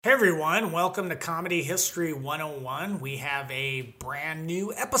Hey everyone, welcome to Comedy History 101. We have a brand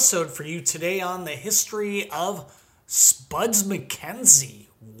new episode for you today on the history of Spuds MacKenzie.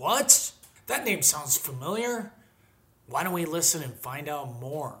 What? That name sounds familiar. Why don't we listen and find out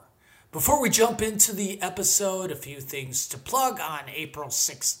more? Before we jump into the episode, a few things to plug. On April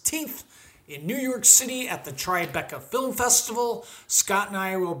 16th in New York City at the Tribeca Film Festival, Scott and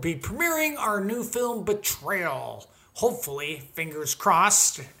I will be premiering our new film, Betrayal. Hopefully, fingers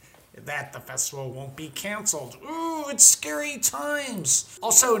crossed, that the festival won't be canceled. Ooh, it's scary times.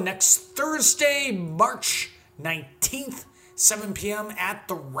 Also, next Thursday, March 19th, 7 p.m. at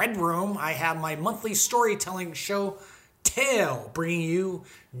the Red Room, I have my monthly storytelling show, Tale, bringing you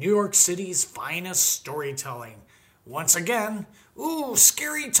New York City's finest storytelling. Once again, ooh,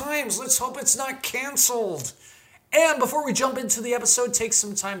 scary times. Let's hope it's not canceled. And before we jump into the episode, take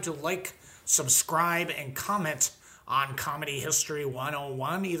some time to like, subscribe, and comment on Comedy History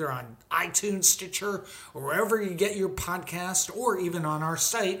 101, either on iTunes, Stitcher, or wherever you get your podcast, or even on our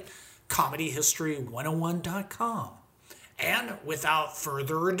site, comedyhistory101.com. And without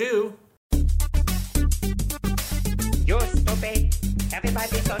further ado... You're stupid.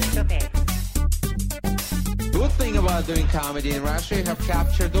 Everybody's so stupid. Good thing about doing comedy in Russia, you have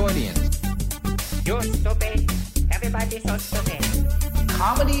captured audience. You're stupid. Everybody's so stupid.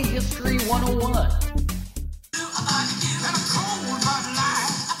 Comedy History 101.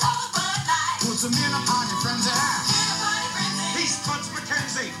 Some in upon your friend's eye. He's Spuds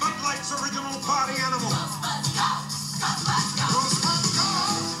MacKenzie, Bud Light's original party animal.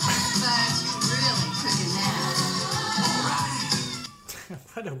 That's really cooking now.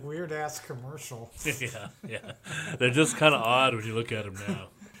 What a weird-ass commercial. Yeah. They're just kind of odd when you look at them now.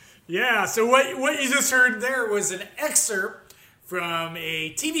 Yeah, so what you just heard there was an excerpt from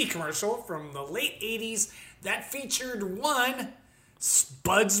a TV commercial from the late 80s that featured one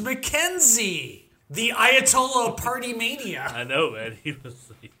Spuds MacKenzie, the Ayatollah of Party Mania. I know, man. He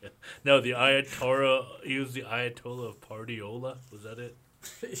was the Ayatollah. He was the Ayatollah of Partyola. Was that it?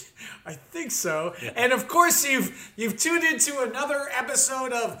 I think so. Yeah. And of course, you've tuned into another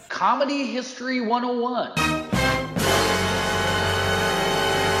episode of Comedy History 101.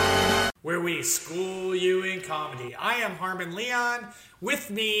 where we school you in comedy. I am Harmon Leon. With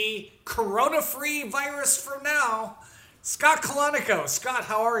me, corona-free virus for now, Scott Kalanico. Scott,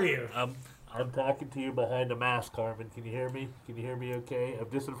 how are you? I'm talking to you behind a mask, Carmen. Can you hear me? Can you hear me okay? I've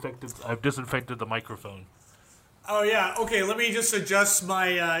disinfected the microphone. Oh, yeah. Okay, let me just adjust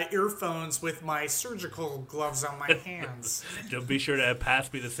my earphones with my surgical gloves on my hands. Don't be sure to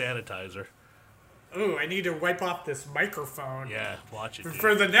pass me the sanitizer. Ooh, I need to wipe off this microphone. Yeah, watch it.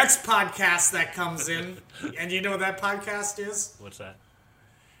 For the next podcast that comes in. And you know what that podcast is? What's that?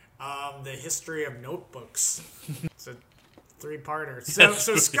 The History of Notebooks. It's a three-parter. So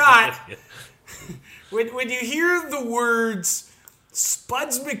Scott, when you hear the words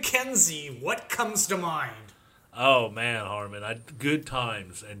Spuds MacKenzie, what comes to mind? Oh man, Harmon, good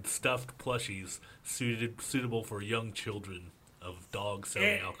times and stuffed plushies suitable for young children of dogs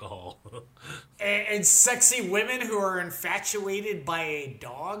selling alcohol. and sexy women who are infatuated by a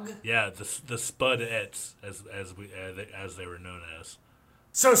dog? Yeah, the Spudettes, as they were known as.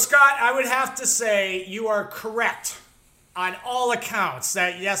 So Scott, I would have to say you are correct on all accounts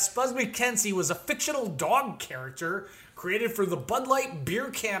that yes, Spuds MacKenzie was a fictional dog character created for the Bud Light beer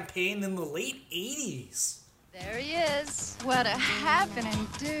campaign in the late 80s. There he is. What a happening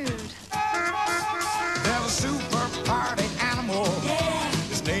dude. There's a super party animal. Yeah.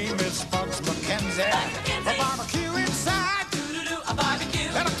 His name is Spuds MacKenzie. A barbecue inside. A barbecue.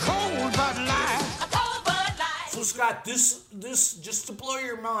 And a cold Bud Light. So Scott, this just to blow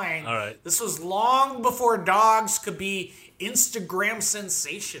your mind. All right. This was long before dogs could be Instagram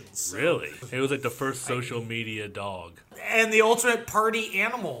sensations. Really? It was like the first social media dog. And the ultimate party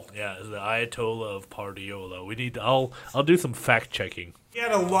animal. Yeah, the Ayatollah of Partyola. I'll do some fact checking. He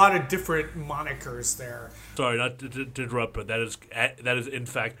had a lot of different monikers there. Sorry, not to interrupt, but that is in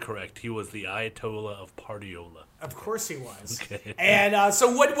fact correct. He was the Ayatollah of Partyola. Of course he was. Okay. And so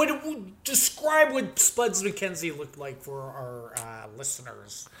what describe what Spuds MacKenzie looked like for our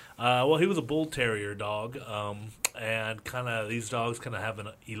listeners? Well, he was a bull terrier dog, and these dogs kind of have an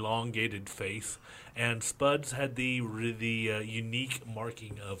elongated face. And Spuds had the unique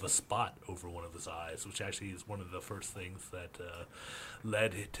marking of a spot over one of his eyes, which actually is one of the first things that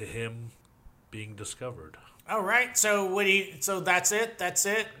led to him being discovered. All right. So that's it.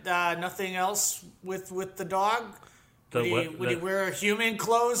 Nothing else with the dog. Would he wear human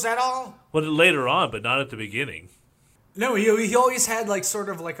clothes at all? Well, later on, but not at the beginning. No, he always had like sort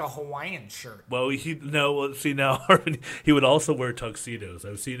of like a Hawaiian shirt. Well, see now, he would also wear tuxedos.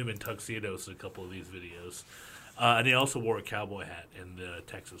 I've seen him in tuxedos in a couple of these videos. And he also wore a cowboy hat in the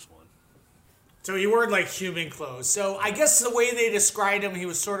Texas one. So he wore like human clothes. So I guess the way they described him, he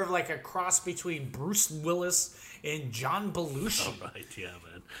was sort of like a cross between Bruce Willis and John Belushi. All right, yeah,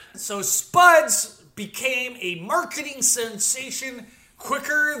 man. So Spuds became a marketing sensation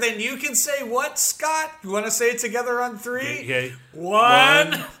quicker than you can say what, Scott? You want to say it together on three? Okay.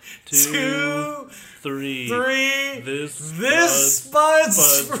 One, 2, 3. This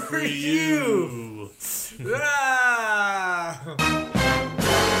Spuds for you. Ah.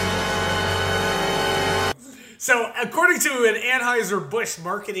 So, according to an Anheuser-Busch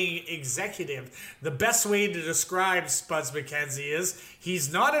marketing executive, the best way to describe Spuds MacKenzie is,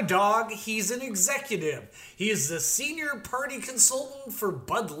 he's not a dog, he's an executive. He is the senior party consultant for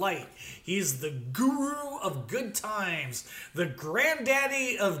Bud Light. He's the guru of good times, the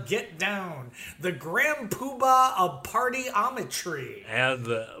granddaddy of get down, the grand poobah of partyometry. And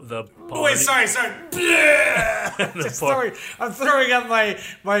the party. Wait, sorry. I'm throwing up my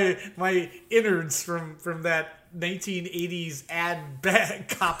innards from that 1980s ad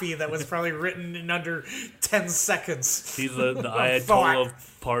copy that was probably written in under 10 seconds. He's the Ayatollah of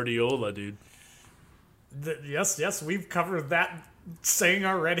Partyola, dude. Yes, we've covered that saying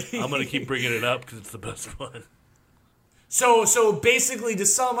already. I'm going to keep bringing it up because it's the best one. So basically, to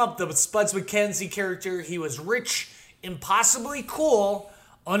sum up the Spuds MacKenzie character, he was rich, impossibly cool,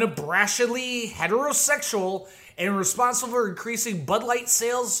 unabashedly heterosexual, and responsible for increasing Bud Light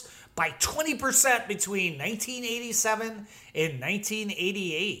sales by 20% between 1987 and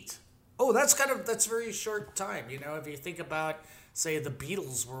 1988. Oh, that's very short time. You know, if you think about, say, the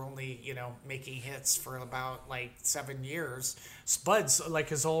Beatles were only, making hits for about, 7 years. Spuds,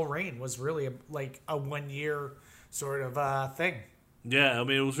 his whole reign was really, a 1 year sort of thing. Yeah, I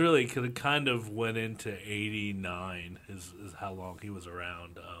mean, it was really, cause it kind of went into 89 is how long he was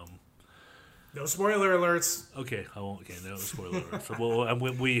around. No spoiler alerts. Okay, I won't. Okay, no spoiler alerts. So,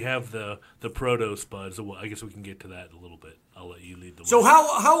 when we have the proto Spuds, so I guess we can get to that in a little bit. I'll let you lead the way. So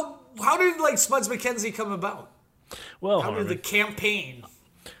how did Spuds MacKenzie come about? Well, how Harvey, did the campaign?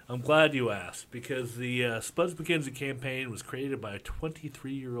 I'm glad you asked, because the Spuds MacKenzie campaign was created by a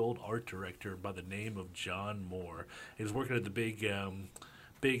 23-year-old art director by the name of John Moore. He was working at the big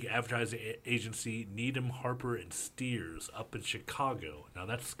advertising agency Needham, Harper and Steers up in Chicago. Now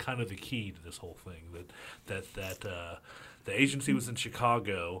that's kind of the key to this whole thing. That the agency was in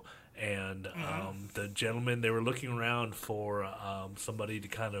Chicago, and the gentlemen, they were looking around for somebody to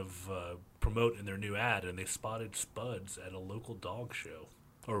kind of promote in their new ad, and they spotted Spuds at a local dog show,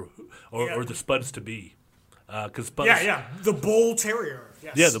 or the Spuds to be. Cause Spuds, the Bull Terrier.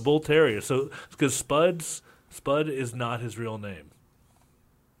 Yes. Yeah, the Bull Terrier. So because Spud is not his real name.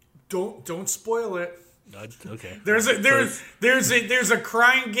 Don't spoil it. Okay. There's a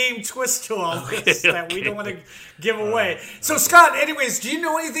crying game twist to all this that we don't want to give away. So Scott, anyways, do you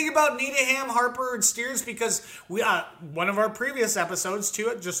know anything about Needham, Harper, and Steers? Because we one of our previous episodes, two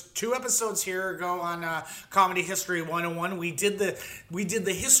episodes here ago on Comedy History 101, we did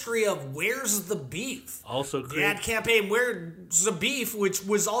the history of Where's the Beef? Also, the ad campaign Where's the Beef, which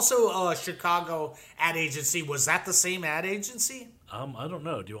was also a Chicago ad agency. Was that the same ad agency? I don't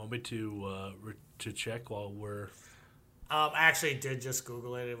know. Do you want me to check while we're? I actually did just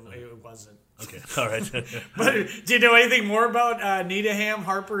Google it. It wasn't. Okay, all right. But do you know anything more about Needham,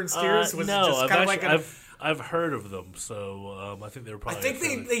 Harper, and Steers? Was no, it just kind of I've heard of them, so I think they were probably. I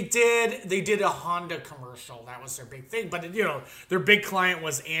think they did a Honda commercial. That was their big thing. But their big client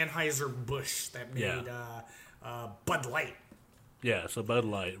was Anheuser-Busch that made Bud Light. Yeah, so Bud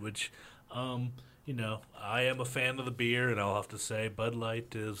Light, which. I am a fan of the beer, and I'll have to say Bud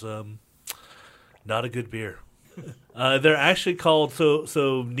Light is not a good beer. They're actually called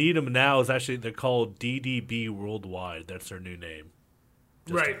so Needham now is actually they're called DDB Worldwide. That's their new name.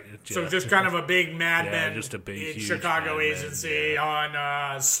 So just kind of a big Mad Men, just a big huge Chicago Mad agency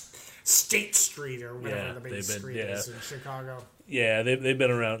on State Street or whatever the big street is in Chicago. Yeah, they've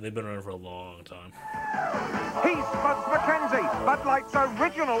been around. They've been around for a long time. He's Spuds MacKenzie, Bud Light's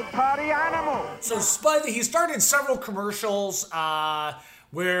original party animal. So Spud, he started several commercials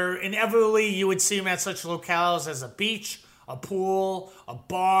where inevitably you would see him at such locales as a beach, a pool, a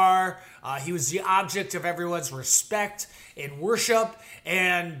bar. He was the object of everyone's respect and worship.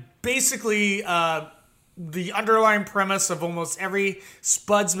 And basically, the underlying premise of almost every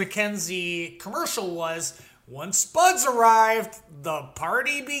Spuds MacKenzie commercial was, once Spuds arrived, the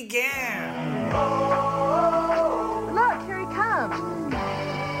party began. Look, here he comes.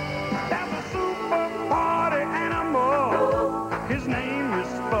 That's a super party animal.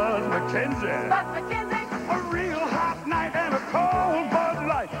 McKenzie. Bud McKenzie. A real hot night and a cold Bud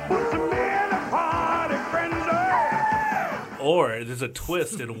Light puts me in a party frenzy. Or there's a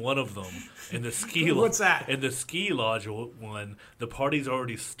twist in one of them. In the ski What's that? In the ski lodge one, the party's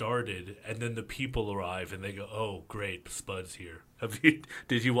already started, and then the people arrive, and they go, "Oh, great, Spud's here."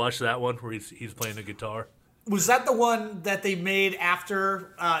 Did you watch that one where he's playing the guitar? Was that the one that they made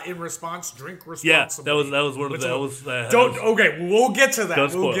after, in response, drink Yeah, responsibly? that was one of those. Okay, we'll get to that. Don't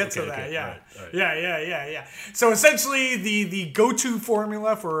spoil We'll it. get to Okay, that. okay. Yeah. All right. Yeah. So essentially, the go-to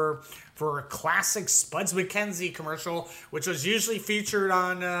formula for a classic Spuds McKenzie commercial, which was usually featured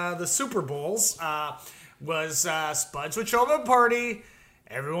on the Super Bowls, was Spuds would show up at a party.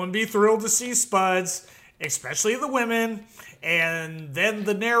 Everyone be thrilled to see Spuds, especially the women, and then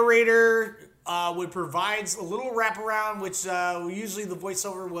the narrator would provide a little wraparound, which usually the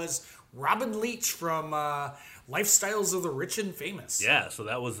voiceover was Robin Leach from Lifestyles of the Rich and Famous. Yeah, so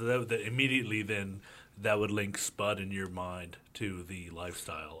that was immediately then that would link Spud in your mind to the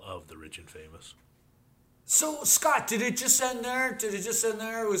lifestyle of the rich and famous. So, Scott, did it just end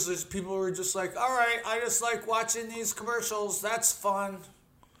there? Was this people were just like, all right, I just like watching these commercials. That's fun.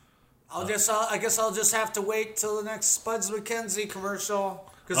 I guess I'll just have to wait till the next Spuds McKenzie commercial.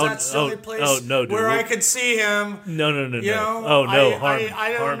 Because that's the only place where I could see him. No. You know, Oh, no, Harmon.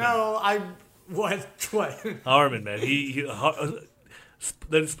 I don't know. What? Harmon, man.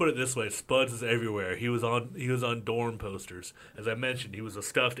 Let's put it this way: Spuds is everywhere. He was on dorm posters. As I mentioned, he was a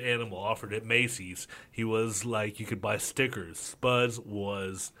stuffed animal offered at Macy's. He was like you could buy stickers. Spuds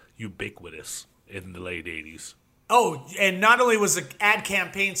was ubiquitous in the late '80s. Oh, and not only was the ad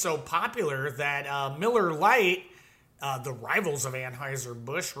campaign so popular that Miller Lite, the rivals of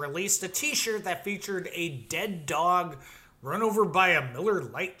Anheuser-Busch, released a T-shirt that featured a dead dog run over by a Miller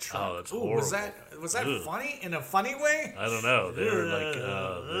Lite truck. Oh, that's horrible. Was that funny in a funny way? I don't know. They were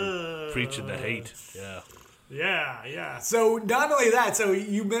like preaching the hate. Yeah. Yeah. So not only that, so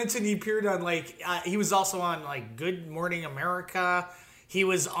you mentioned he appeared on he was also on Good Morning America. He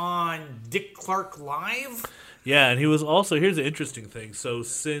was on Dick Clark Live. Yeah, and he was also, here's the interesting thing. So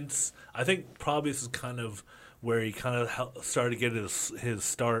since, I think probably this is kind of where he kind of started to get his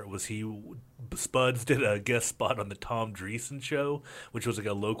start, was Spuds did a guest spot on the Tom Dreesen show, which was like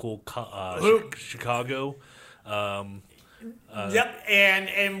a local Chicago. Yep,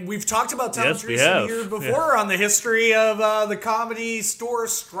 and we've talked about Tom Yes, we Dreesen have. here before on the history of the Comedy Store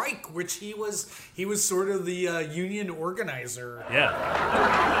strike, which he was sort of the union organizer. Yeah.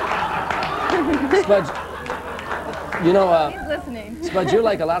 Spuds, you know, He's listening. Spuds, you're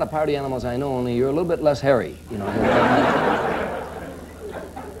like a lot of party animals I know, only you're a little bit less hairy, you know.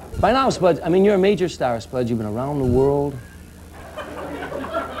 By now, Spuds, I mean, you're a major star, Spuds. You've been around the world.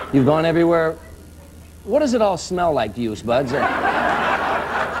 You've gone everywhere. What does it all smell like to you, Spuds?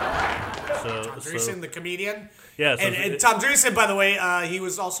 Dreesen, the comedian. Yeah. And Tom Dreesen, by the way, he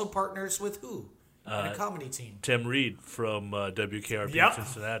was also partners with who? In a comedy team. Tim Reed from WKRP Yep.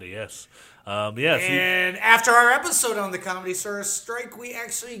 Cincinnati, yes. And after our episode on the Comedy Store strike, we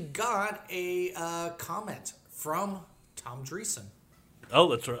actually got a comment from Tom Dreesen. Oh,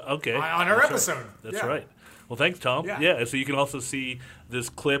 that's right. Okay. On our That's episode. Right. That's Yeah. right. Well, thanks, Tom. Yeah. Yeah. So you can also see this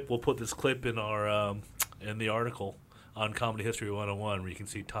clip. We'll put this clip in our in the article on Comedy History 101, where you can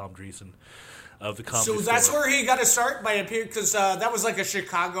see Tom Dreesen of the Comedy So that's Store. where he got to start by appearing, because that was like a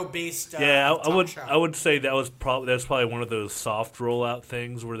Chicago-based Yeah, I talk show. would say that's probably one of those soft rollout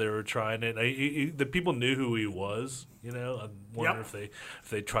things where they were trying it. The people knew who he was. You know, I wonder Yep. if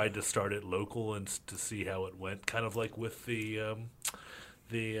they tried to start it local and to see how it went. Kind of like with the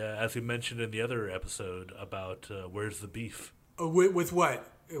as we mentioned in the other episode about Where's the Beef. With what?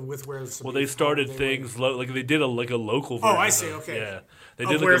 With Where's the Well, Beef? they started Oh, things like they did a local version. Oh, I see. of- Okay. Yeah, they Of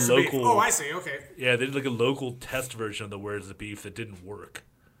did like Where's a the Beef? local. Oh, I see. Okay. Yeah, they did like a local test version of the Where's the Beef that didn't work.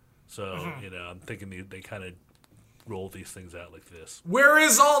 So Mm-hmm. you know, I'm thinking they kind of roll these things out like this. Where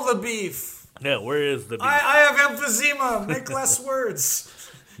is all the beef? Yeah, where is the beef? I have emphysema. Make less words.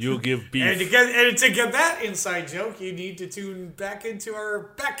 You'll give beef. And to get that inside joke, you need to tune back into our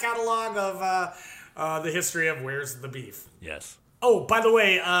back catalog of the history of Where's the Beef. Yes. Oh, by the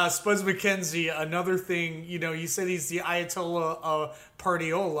way, Spuds McKenzie, another thing, you said he's the Ayatollah of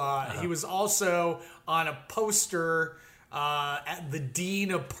Partiola. He was also on a poster at the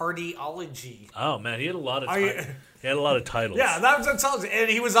Dean of Partyology. Oh man, he had a lot of you- he had a lot of titles. Yeah, that was what I'm telling you. And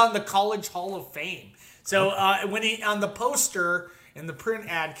he was on the College Hall of Fame. So when he on the poster in the print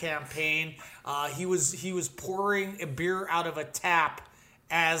ad campaign, he was pouring a beer out of a tap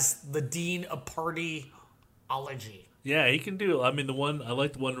as the Dean of Partyology. Yeah, he can do. I mean, I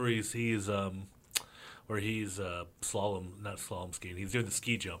like the one where he's where he's not slalom skiing. He's doing the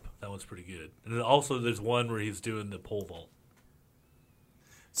ski jump. That one's pretty good. And then also there's one where he's doing the pole vault.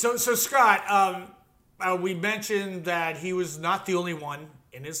 So Scott, we mentioned that he was not the only one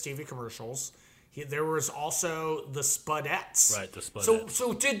in his TV commercials. There was also the Spudettes. Right, the Spudettes.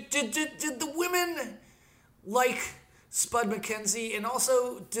 So did the women like Spud MacKenzie, and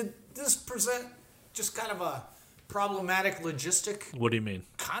also did this present just kind of a problematic logistic? What do you mean?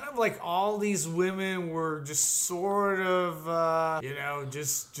 Kind of like all these women were just sort of,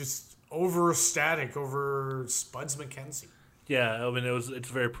 just over ecstatic over Spuds MacKenzie. Yeah, I mean, it's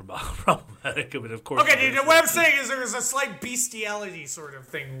very problematic. I mean, of course. Okay, dude, what I'm saying is there was a slight bestiality sort of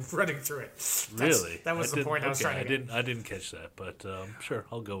thing running through it. Really? That was the point I was trying to get. I didn't catch that, but sure,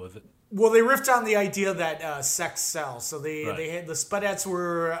 I'll go with it. Well, they riffed on the idea that sex sells. So they had the Spudettes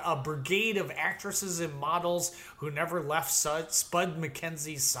were a brigade of actresses and models who never left Spud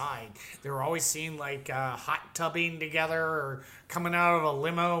MacKenzie's side. They were always seen like hot tubbing together or coming out of a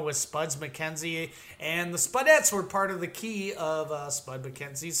limo with Spuds MacKenzie. And the Spudettes were part of the key of Spud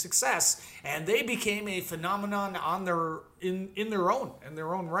MacKenzie's success, and they became a phenomenon in their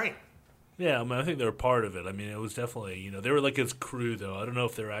own right. Yeah, I mean, I think they were part of it. I mean, it was definitely, they were like his crew, though. I don't know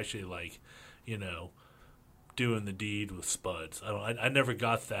if they were actually like, doing the deed with Spuds. I never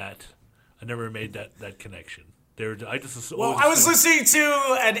got that. I never made that connection. I was listening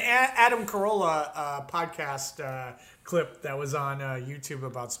to an Adam Carolla podcast clip that was on YouTube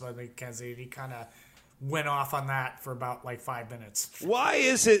about Spud MacKenzie, and he kind of went off on that for about like 5 minutes. Why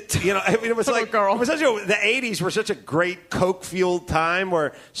is it, it was like, the 80s were such a great coke-fueled time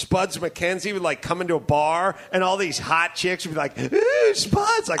where Spuds MacKenzie would like come into a bar and all these hot chicks would be like, ooh,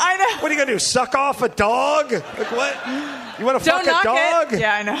 Spuds. Like, I know. What are you going to do, suck off a dog? Like what? You want to fuck a dog?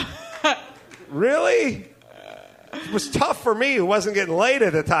 Yeah, I know. Really? It was tough for me who wasn't getting laid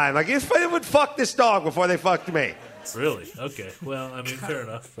at the time. Like, if they would fuck this dog before they fucked me. Really? Okay. Well, I mean, fair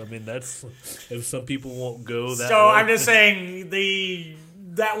enough. I mean, that's if some people won't go that. So way. I'm just saying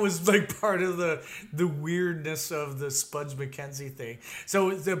that was like part of the weirdness of the Spuds MacKenzie thing.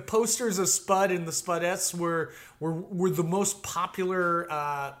 So the posters of Spud and the Spudettes were the most popular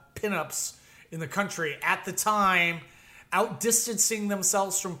pinups in the country at the time, outdistancing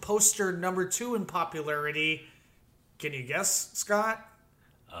themselves from poster number 2 in popularity. Can you guess, Scott?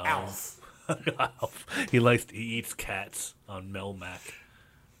 Alf. He eats cats on Melmac.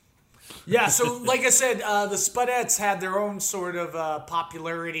 Yeah, so like I said, the Spudettes had their own sort of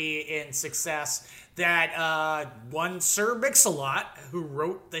popularity and success that won Sir Mix-a-Lot, who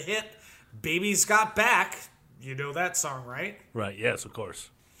wrote the hit Baby's Got Back. You know that song, right? Right, yes, of course.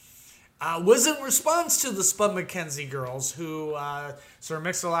 Was in response to the Spud MacKenzie girls, who Sir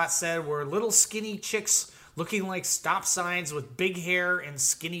Mix-a-Lot said were little skinny chicks looking like stop signs with big hair and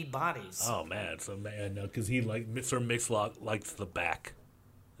skinny bodies. Oh, man. So, man, because Sir Mix-a-Lot likes the back,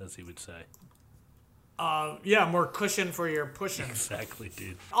 as he would say. Yeah, more cushion for your pushing. Exactly,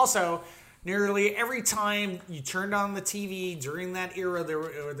 dude. Also, nearly every time you turned on the TV during that era,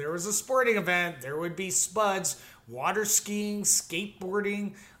 there was a sporting event. There would be Spuds water skiing,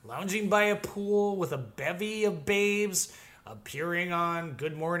 skateboarding, lounging by a pool with a bevy of babes, appearing on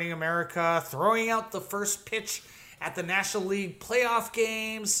Good Morning America, throwing out the first pitch at the National League playoff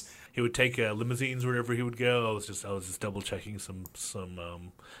games. He would take limousines wherever he would go. I was just double checking some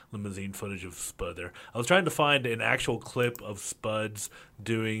limousine footage of Spud there. I was trying to find an actual clip of Spuds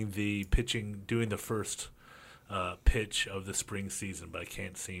doing the first pitch of the spring season, but I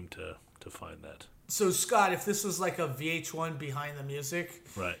can't seem to find that. So Scott, if this was like a VH1 behind the music,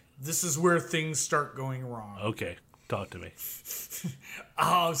 right, this is where things start going wrong. Okay. Talk to me.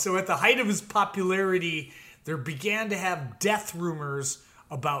 So at the height of his popularity, there began to have death rumors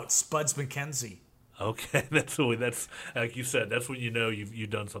about Spuds MacKenzie. Okay, that's like you said. That's when you know you've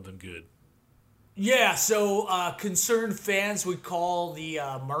done something good. Yeah, so concerned fans would call the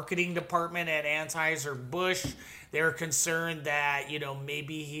marketing department at Anheuser-Busch. They were concerned that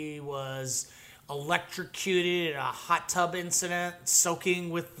maybe he was electrocuted in a hot tub incident, soaking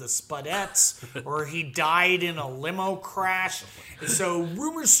with the Spudettes, or he died in a limo crash. And so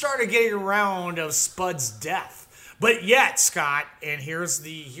rumors started getting around of Spud's death. But yet, Scott, and here's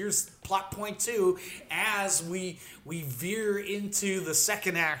plot point 2, as we veer into the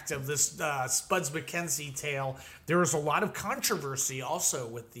second act of this Spuds MacKenzie tale, there was a lot of controversy also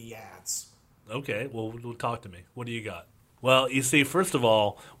with the ads. Okay, well, talk to me. What do you got? Well, you see, first of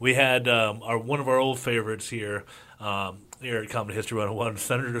all, we had one of our old favorites here at Comedy History 101,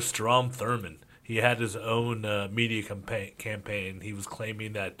 Senator Strom Thurmond. He had his own media campaign. He was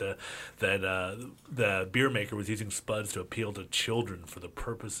claiming that the beer maker was using Spuds to appeal to children for the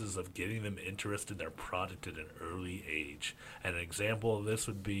purposes of getting them interested in their product at an early age. And an example of this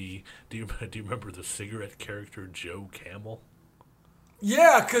would be, do you remember the cigarette character Joe Camel?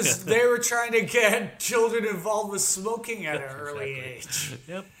 Yeah, because they were trying to get children involved with smoking at an early age.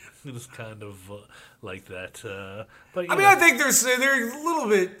 Yep. It was kind of like that. But I think there's a little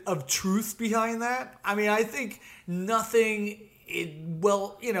bit of truth behind that. I mean, I think nothing.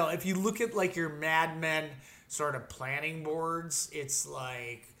 If you look at like your Mad Men sort of planning boards, it's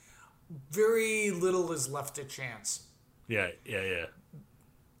like very little is left to chance. Yeah.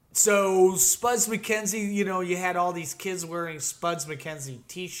 So Spuds MacKenzie, you had all these kids wearing Spuds MacKenzie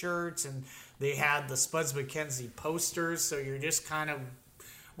T-shirts, and they had the Spuds MacKenzie posters. So you're just kind of.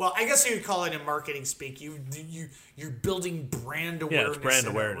 Well, I guess you would call it in marketing speak. You're building brand awareness. Yeah, it's brand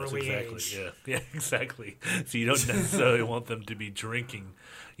at awareness, an early exactly. age. Yeah, exactly. So you don't necessarily want them to be drinking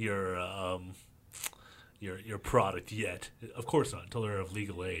your product yet. Of course not, until they're of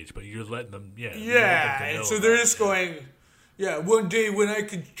legal age. But you're letting them. Yeah. Yeah, and so they're just going. Yeah, one day when I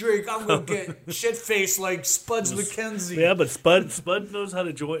could drink, I'm gonna get shit faced like Spuds MacKenzie. Yeah, but Spud knows how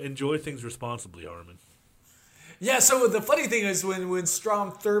to enjoy things responsibly, Harmon. Yeah, so the funny thing is when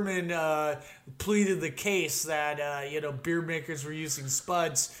Strom Thurmond pleaded the case that beer makers were using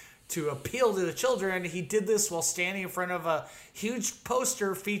Spuds to appeal to the children, he did this while standing in front of a huge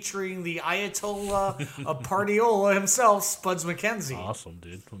poster featuring the Ayatollah of Partiola himself, Spuds MacKenzie. Awesome,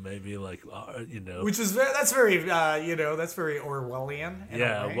 dude. Maybe which is that's very Orwellian.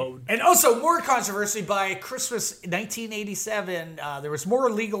 Yeah. And also more controversy by Christmas 1987. There was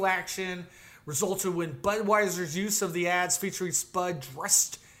more legal action. Resulted when Budweiser's use of the ads featuring Spud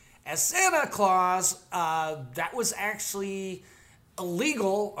dressed as Santa Claus, that was actually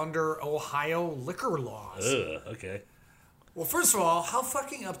illegal under Ohio liquor laws. Okay. Well, first of all, how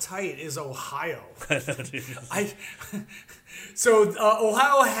fucking uptight is Ohio?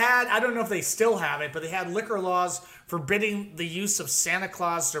 Ohio had, I don't know if they still have it, but they had liquor laws forbidding the use of Santa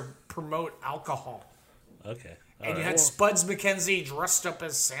Claus to promote alcohol. Okay. And you had Spuds MacKenzie dressed up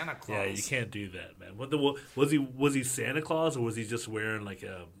as Santa Claus. Yeah, you can't do that, man. Was he Santa Claus, or was he just wearing like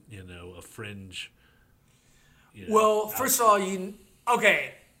a fringe? First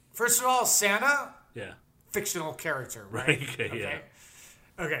of all, Santa. Yeah. Fictional character, right? Okay. Yeah.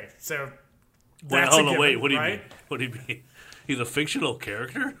 Okay, so. Wait, hold on. Wait. What do you mean? What do you mean? He's a fictional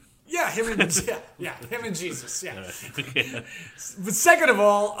character? Yeah, him and Jesus. Yeah. Okay. But second of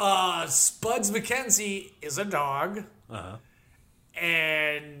all, Spuds MacKenzie is a dog. Uh-huh.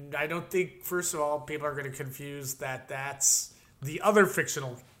 And I don't think, first of all, people are going to confuse that that's the other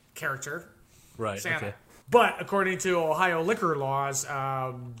fictional character, right? Santa. Okay. But according to Ohio liquor laws,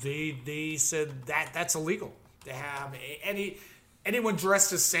 they said that that's illegal to have anyone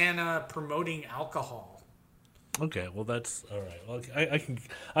dressed as Santa promoting alcohol. Okay, well that's all right. Well,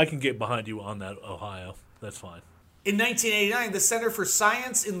 I can get behind you on that, Ohio. That's fine. In 1989, the Center for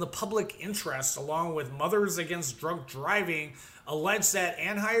Science in the Public Interest, along with Mothers Against Drunk Driving, alleged that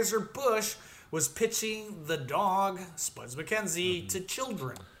Anheuser-Busch was pitching the dog, Spuds MacKenzie, to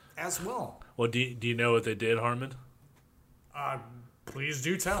children as well. Well, do you know what they did, Harmon? Please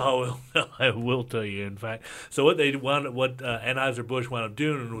do tell. Oh, I will tell you. In fact, so what Anheuser-Busch wound up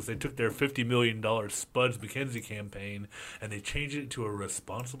doing was they took their $50 million Spuds MacKenzie campaign and they changed it to a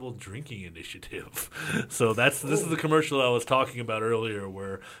responsible drinking initiative. So this is the commercial I was talking about earlier,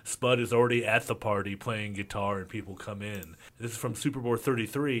 where Spud is already at the party playing guitar and people come in. This is from Super Bowl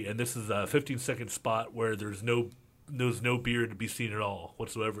 33, and this is a 15-second spot where there's no beer to be seen at all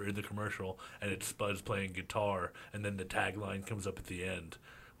whatsoever in the commercial, and it's Spuds playing guitar, and then the tagline comes up at the end,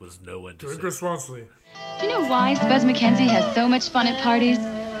 was no one to Drink responsibly. Do you know why Spuds MacKenzie has so much fun at parties?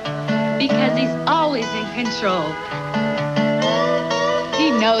 Because he's always in control.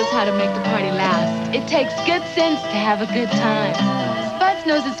 He knows how to make the party last. It takes good sense to have a good time. Spuds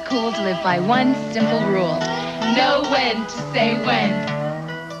knows it's cool to live by one simple rule. Know when to say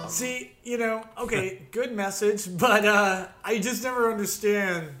when. See, okay, good message, but I just never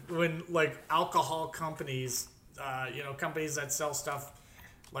understand when, like, alcohol companies, companies that sell stuff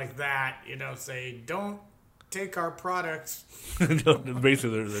like that, say, don't take our products.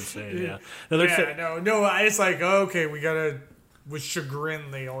 Basically, they're saying, yeah. No, it's like, okay, we gotta, with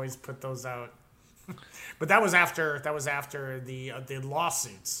chagrin, they always put those out. But that was after the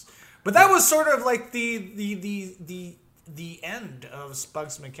lawsuits. But that was sort of like the end of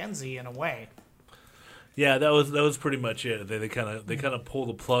Spuds MacKenzie in a way. Yeah, that was pretty much it. They kind of pulled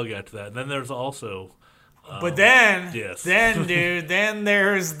the plug after that. And then there's also But then, yes. dude, then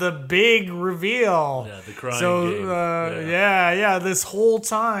there's the big reveal. Yeah, the crying So, game. yeah. This whole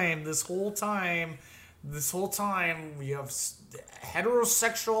time, we have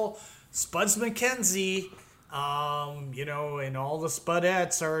heterosexual Spuds MacKenzie, and all the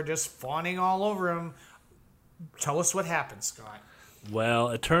Spudettes are just fawning all over him. Tell us what happened, Scott. Well,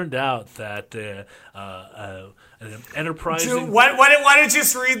 it turned out that an enterprising... Dude, why don't you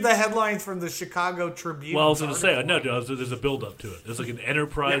just read the headlines from the Chicago Tribune? Well, I was going to say, no, there's a build-up to it. There's like an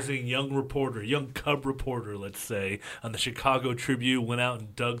enterprising young reporter, young cub reporter, let's say, on the Chicago Tribune went out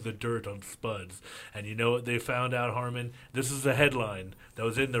and dug the dirt on Spuds. And you know what they found out, Harmon? This is the headline that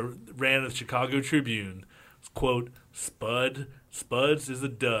was ran in the Chicago Tribune. Quote, Spuds is a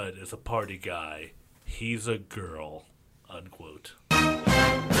dud as a party guy. He's a girl, unquote.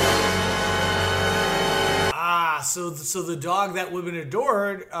 So the dog that women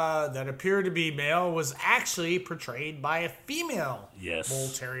adored, that appeared to be male, was actually portrayed by a female bull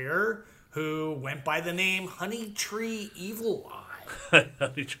terrier who went by the name Honey Tree Evil Eye.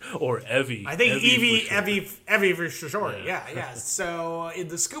 Or Evie. I think Evie for short. Yeah. So in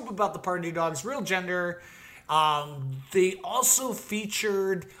the scoop about the party dog's real gender, they also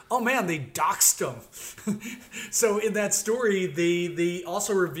featured. Oh man, they doxed him. So in that story, they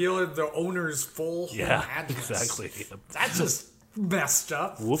also revealed the owner's full home address. Exactly. That's just messed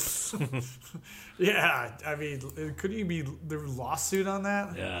up. Whoops. Yeah, I mean, could you be the lawsuit on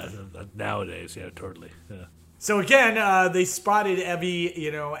that? Yeah, nowadays, yeah, totally. Yeah. So again, they spotted Evie,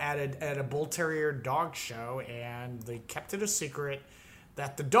 at a bull terrier dog show, and they kept it a secret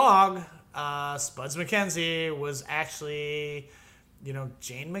that the dog, Spuds MacKenzie, was actually,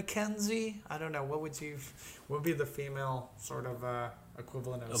 Jane McKenzie. I don't know. What would be the female sort of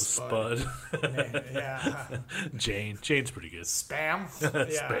equivalent of Spud? Yeah. Jane's pretty good. Spam.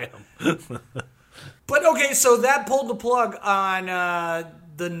 Yeah. Spam. But okay, so that pulled the plug on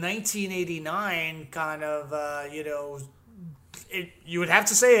the 1989 kind of, you would have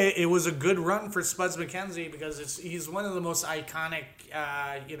to say it was a good run for Spuds MacKenzie because he's one of the most iconic,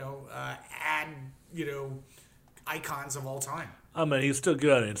 icons of all time. I mean, he's still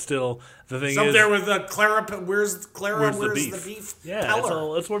good. And still, the thing is... Up there with Clara, where's Clara, where's the beef? Yeah,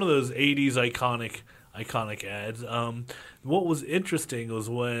 it's one of those 80s iconic ads. What was interesting was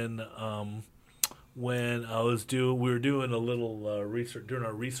when we were doing a little research, doing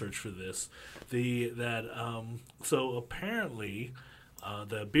our research for this, so apparently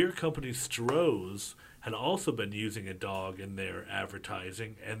the beer company Stroh's had also been using a dog in their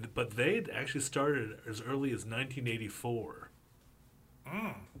advertising, but they'd actually started as early as 1984.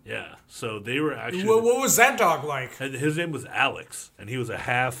 Yeah, so they were actually... What was that dog like? His name was Alex, and he was a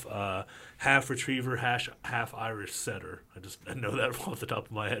half retriever, half Irish setter. I know that off the top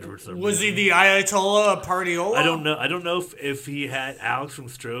of my head. Was he the Ayatollah Partiola? I don't know if he had... Alex from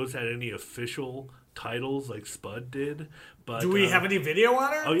Stroh's had any official titles like Spud did, but... Do we have any video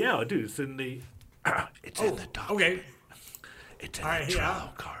on her? Oh, yeah, dude. It's in the... in the document. Okay. It's in the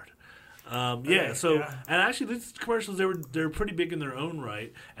trial card. And actually these commercials, they were pretty big in their own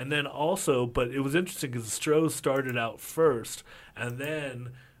right. And then also, but it was interesting because Stroh's started out first, and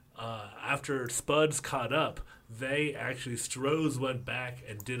then after Spuds caught up, Stroh's went back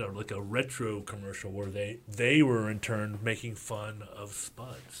and did a retro commercial where they were in turn making fun of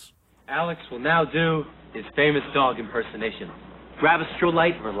Spuds. Alex will now do his famous dog impersonation. Grab a stroll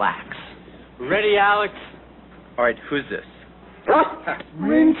light and relax. Ready, Alex? All right, who's this?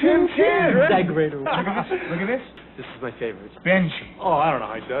 Rin Tin Tin! Decorator. Look at this. This is my favorite. Benji. Oh, I don't know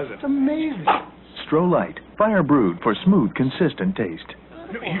how he does it. It's amazing. Stroh-Lite, fire brewed for smooth, consistent taste.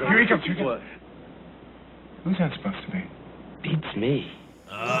 Here he comes. What? Who's that supposed to be? Beats me.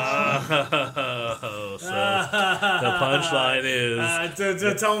 So the punchline is...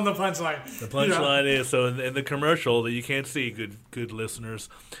 tell him the punchline. The punchline is, so in the commercial that you can't see, good listeners,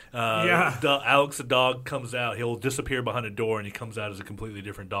 Alex the dog comes out. He'll disappear behind a door, and he comes out as a completely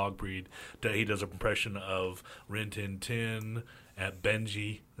different dog breed. He does an impression of Rin Tin Tin, at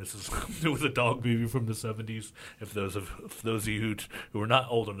Benji. It was a dog movie from the 70s. If those of you who are not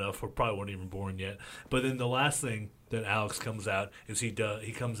old enough or probably weren't even born yet. But then the last thing that Alex comes out is he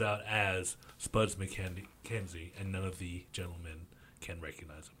comes out as Spuds MacKenzie, and none of the gentlemen can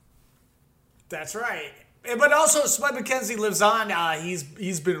recognize him. That's right. But also, Spud MacKenzie lives on.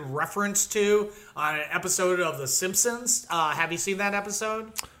 He's been referenced to on an episode of The Simpsons. Have you seen that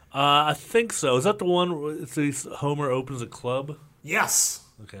episode? I think so. Is that the one where Homer opens a club? Yes.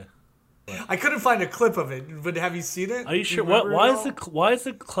 Okay. I couldn't find a clip of it, but have you seen it? Are you sure? Why is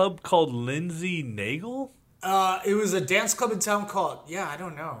the club called Lindsay Nagel? It was a dance club in town called. Yeah, I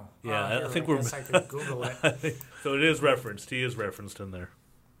don't know. Yeah, I think I guess I could Google it. So it is referenced. He is referenced in there.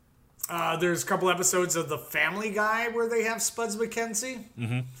 There's a couple episodes of The Family Guy where they have Spuds MacKenzie.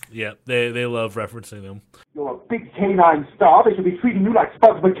 Mm-hmm. Yeah, they love referencing them. You're a big canine star. They should be treating you like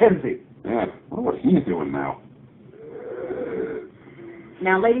Spuds MacKenzie. Yeah, I wonder what he's doing now.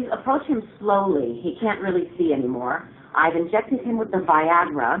 Now, ladies, approach him slowly. He can't really see anymore. I've injected him with the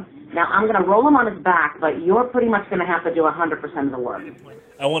Viagra. Now, I'm going to roll him on his back, but you're pretty much going to have to do 100% of the work.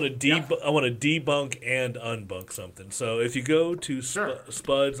 I want to debunk and unbunk something. So if you go to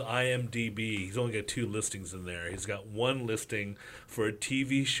Spud's IMDb, he's only got 2 listings in there. He's got 1 listing for a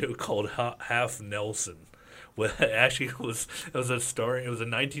TV show called Half Nelson. Well, actually, it was a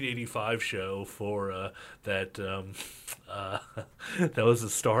 1985 show for that that was a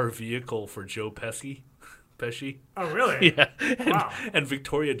star vehicle for Joe Pesci. Oh, really? Yeah. Wow. And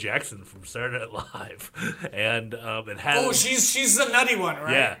Victoria Jackson from Saturday Night Live, and it had. Oh, she's the nutty one,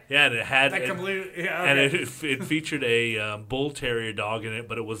 right? Yeah, and it had. That completely. Yeah, and okay. it featured a bull terrier dog in it,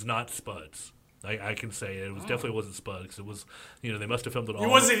 but it was not Spuds. I can say it was definitely wasn't Spud because it was, they must have filmed it all. It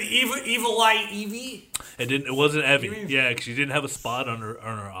wasn't Evil Eye Evie. It wasn't Evie. Yeah, because she didn't have a spot on her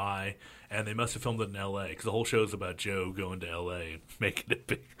eye, and they must have filmed it in L.A. because the whole show is about Joe going to L.A. and making it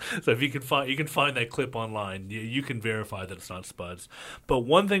big. So if you can find that clip online, you can verify that it's not Spuds. But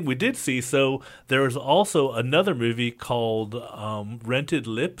one thing we did see, so there was also another movie called Rented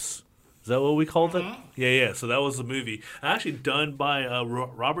Lips. Is that what we called it? Yeah. So that was the movie actually done by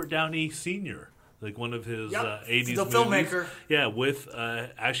Robert Downey Sr., like one of his 80s the movies. filmmaker. Yeah, with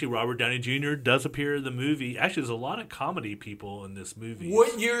actually Robert Downey Jr. does appear in the movie. Actually, there's a lot of comedy people in this movie.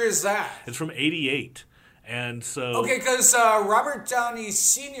 What year is that? It's from '88, and so okay, because Robert Downey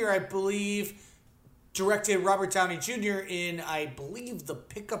Sr., I believe, directed Robert Downey Jr. in, I believe, The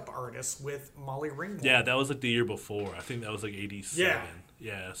Pickup Artist with Molly Ringwald. Yeah, that was like the year before. I think that was like '87.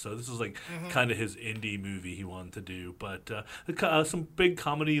 Yeah, so this is like kind of his indie movie he wanted to do. But some big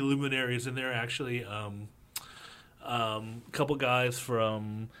comedy luminaries in there, actually. A couple guys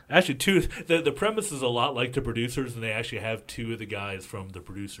from... Actually, 2... The premise is a lot like The Producers, and they actually have 2 of the guys from The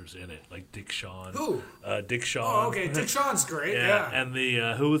Producers in it, like Dick Shawn. Who? Dick Shawn. Oh, okay. Dick Shawn's great, yeah. And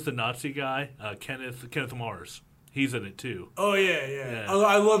the who was the Nazi guy? Kenneth Mars. He's in it, too. Oh, yeah.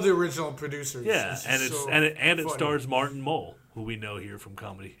 I love the original Producers. Yeah, it stars Martin Mull, who we know here from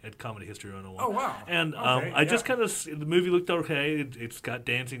Comedy History 101. Oh, wow. And I just kind of... The movie looked okay. It's got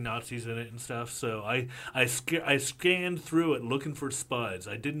dancing Nazis in it and stuff. So I scanned through it looking for Spuds.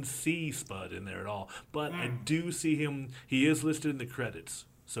 I didn't see Spud in there at all. But I do see him. He is listed in the credits.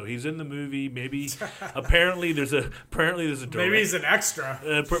 So he's in the movie. Maybe apparently there's a maybe he's an extra.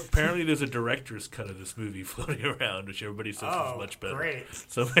 Apparently there's a director's cut of this movie floating around, which everybody says is much better. Great.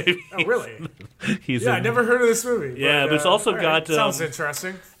 So maybe really? He's I never heard of this movie. Yeah, but it's also got sounds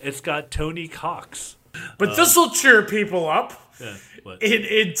interesting. It's got Tony Cox. But this will cheer people up. Yeah, what?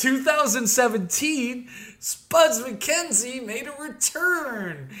 In 2017, Spuds MacKenzie made a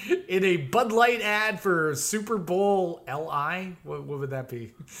return in a Bud Light ad for Super Bowl LI. What would that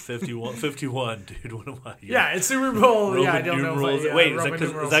be? 51, dude. What am I? Yeah, it's Super Bowl. Roman I don't know. Wait,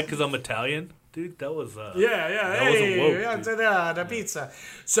 is that because I'm Italian? Dude, that was... That was the pizza.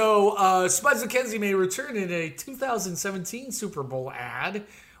 So, Spuds MacKenzie made a return in a 2017 Super Bowl ad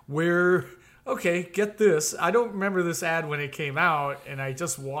where... Okay, get this. I don't remember this ad when it came out, and I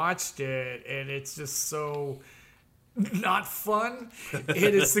just watched it, and it's just so not fun.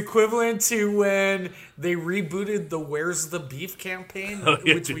 It is equivalent to when they rebooted the Where's the Beef campaign,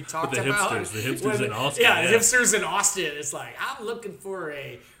 which we talked about. The hipsters in Austin. Yeah, the hipsters in Austin. It's like, I'm looking for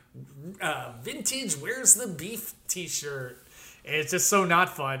a vintage Where's the Beef t-shirt. And it's just so not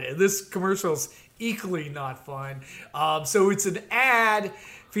fun. And this commercial's equally not fun. So it's an ad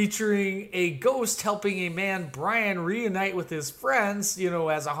featuring a ghost helping a man, Brian, reunite with his friends,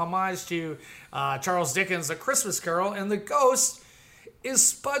 as a homage to Charles Dickens' A Christmas Carol. And the ghost is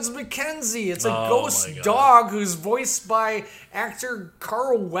Spuds MacKenzie. It's a ghost dog who's voiced by actor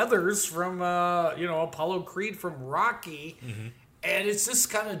Carl Weathers from, Apollo Creed from Rocky. Mm-hmm. And it's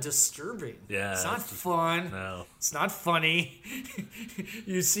just kind of disturbing. Yeah. It's not fun. No. It's not funny.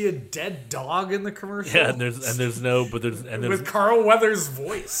 You see a dead dog in the commercial. Yeah, and there's with Carl Weathers'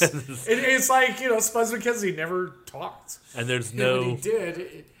 voice. It's like, Spuds MacKenzie never talked. And there's no... When he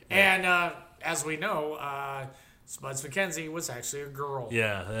did. And as we know, Spuds MacKenzie was actually a girl.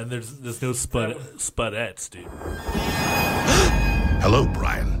 Yeah, and there's no Spudettes, dude. Hello,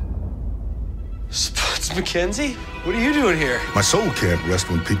 Brian. Spuds McKenzie? What are you doing here? My soul can't rest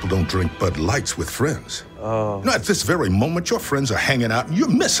when people don't drink Bud Lights with friends. Oh. No, at this very moment, your friends are hanging out and you're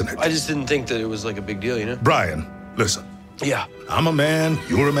missing it. I just didn't think that it was like a big deal, you know? Brian, listen. Yeah. I'm a man,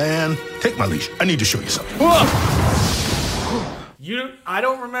 you're a man. Take my leash. I need to show you something. I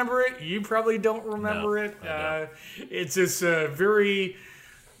don't remember it. You probably don't remember it. It's just very,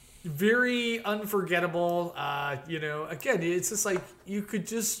 very unforgettable. Again, it's just like you could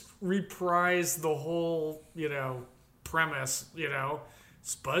just reprise the whole, premise.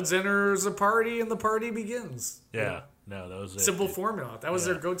 Spuds enters a party and the party begins. Yeah. No, that was it. Simple formula. That was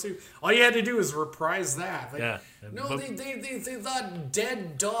their go-to. All you had to do is reprise that. Yeah. No, they thought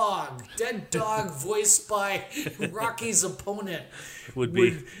Dead Dog voiced by Rocky's opponent would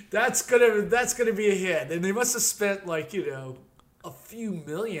be. That's gonna be a hit, and they must have spent a few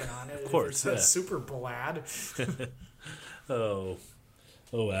million on it. Of course, it's a Super Bowl ad. Oh,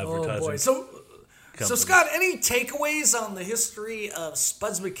 advertising. Oh boy. So Scott, any takeaways on the history of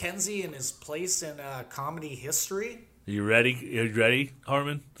Spuds McKenzie and his place in comedy history? You ready,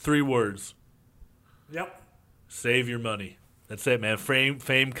 Harmon? 3 words. Yep. Save your money. That's it, man.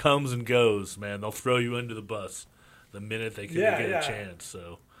 Fame comes and goes, man. They'll throw you under the bus the minute they can get a chance.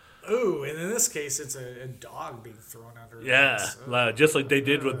 So. Ooh, and in this case, it's a dog being thrown under. Just like they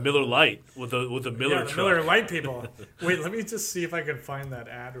did with Miller Lite, with the Miller truck. Miller Lite people. Wait, let me just see if I can find that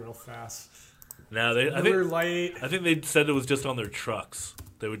ad real fast. Now I think they said it was just on their trucks.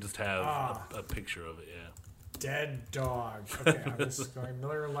 They would just have a picture of it. Yeah. Dead dog. Okay, I'm just going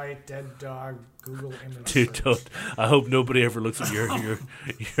Miller Lite, dead dog, Google image. Dude, don't. I hope nobody ever looks at your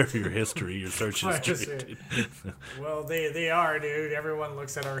history, your search history. Well, they are, dude. Everyone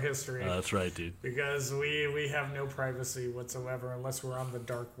looks at our history. That's right, dude. Because we have no privacy whatsoever unless we're on the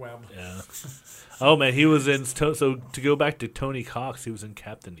dark web. Yeah. Oh man, he was in. So to go back to Tony Cox, he was in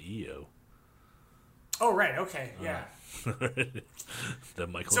Captain EO. Oh right, okay, yeah. The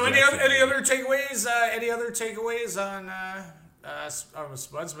Michael. So any other takeaways? Any other takeaways on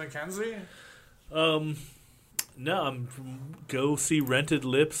Spuds McKenzie? No, go see Rented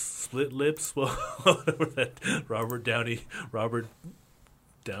Lips, Split Lips, whatever that Robert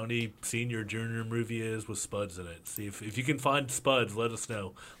Downey Senior Junior movie is with Spuds in it. See if you can find Spuds. Let us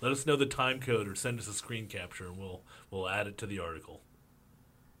know. Let us know the time code or send us a screen capture, and we'll add it to the article.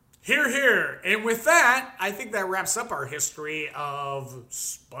 Hear, hear. And with that, I think that wraps up our history of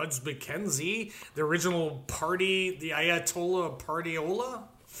Spuds McKenzie, the original party, the Ayatollah Partyola.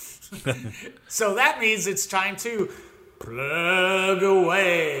 So that means it's time to plug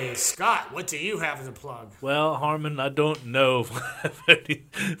away. Scott, what do you have to plug? Well, Harmon, I don't know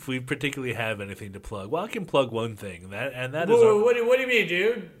if we particularly have anything to plug. Well, I can plug one thing, what do you mean,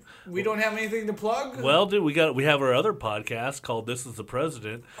 dude? We don't have anything to plug? Well, dude, we have our other podcast called This Is the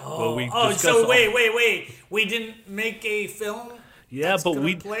President. Wait. We didn't make a film? Yeah, but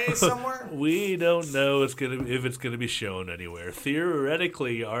we play somewhere? We don't know if it's gonna be shown anywhere.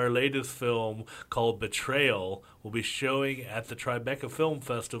 Theoretically, our latest film called Betrayal will be showing at the Tribeca Film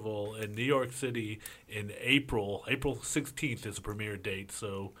Festival in New York City in April. April 16th is the premiere date,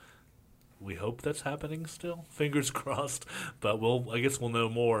 so we hope that's happening still. Fingers crossed. But I guess we'll know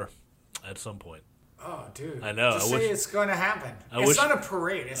more at some point. Oh, dude. I know. Just say it's going to happen. It's not a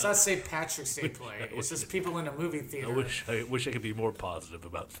parade. It's not St. Patrick's Day play. It's just people in a movie theater. I wish I could be more positive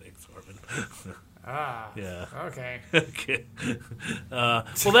about things, Arvin. Yeah. Okay. Okay.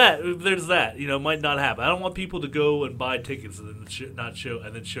 There's that. It might not happen. I don't want people to go and buy tickets and then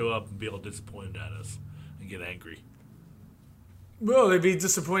show up and be all disappointed at us and get angry. Well, they'd be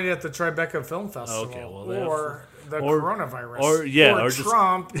disappointed at the Tribeca Film Festival, okay, or the coronavirus, or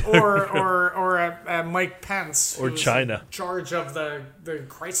Trump, or Mike Pence, or China, in charge of the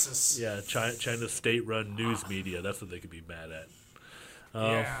crisis. Yeah, China's state-run news media. That's what they could be mad at.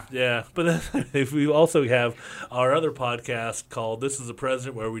 Yeah, but if we also have our other podcast called This Is the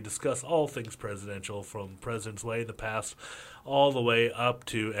President, where we discuss all things presidential, from President's Way in the past all the way up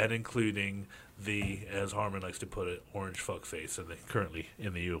to and including the, as Harmon likes to put it, orange fuckface currently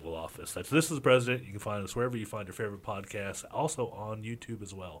in the Oval Office. This is the President. You can find us wherever you find your favorite podcast, also on YouTube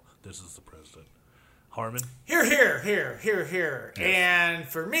as well. This is the President. Harmon? Here. Yes. And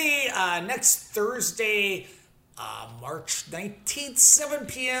for me, next Thursday, March 19th, 7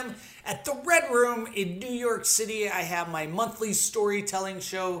 p.m. at the Red Room in New York City, I have my monthly storytelling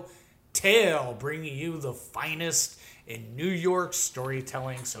show, Tale, bringing you the finest in New York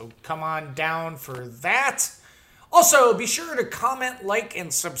storytelling. So come on down for that. Also, be sure to comment, like,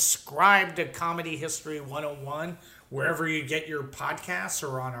 and subscribe to Comedy History 101 wherever you get your podcasts,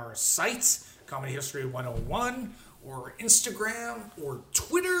 or on our sites, Comedy History 101, or Instagram, or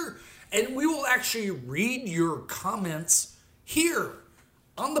Twitter And we will actually read your comments here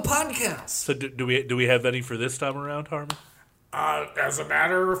on the podcast. So do we have any for this time around, Harmon? As a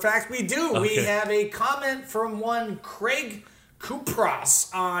matter of fact, we do. Okay. We have a comment from one Craig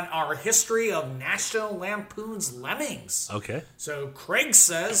Kupras on our history of National Lampoon's Lemmings. Okay. So Craig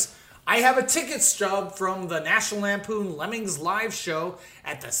says, I have a ticket stub from the National Lampoon Lemmings live show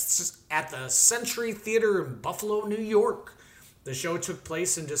at the Century Theater in Buffalo, New York. The show took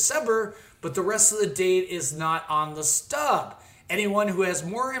place in December, but the rest of the date is not on the stub. Anyone who has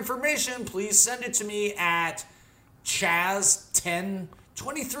more information, please send it to me at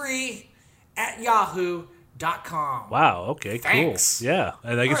chaz1023@yahoo.com. Wow. Okay. Thanks. Cool. Yeah,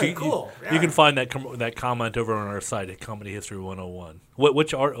 and I guess All right, cool. you can find that comment over on our site at Comedy History 101.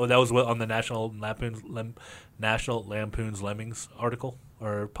 Which art? Oh, that was on the National Lampoon's Lemmings article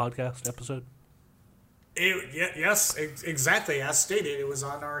or podcast episode. Yes, exactly. As stated, it was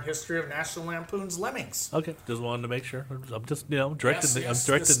on our history of National Lampoon's Lemmings. Okay, just wanted to make sure. I'm just directing Yes,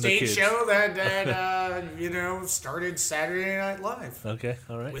 the stage kids. show that started Saturday Night Live. Okay,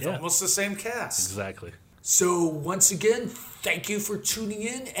 all right, with yeah. almost the same cast. Exactly. So once again, thank you for tuning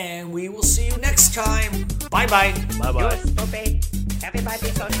in, and we will see you next time. Bye bye. Bye bye. You're stupid.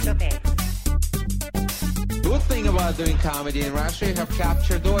 Everybody's so stupid. Good thing about doing comedy in Russia, you have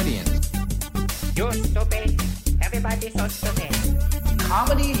captured audience. You're stupid. Everybody's so stupid.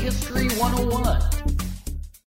 Comedy History 101.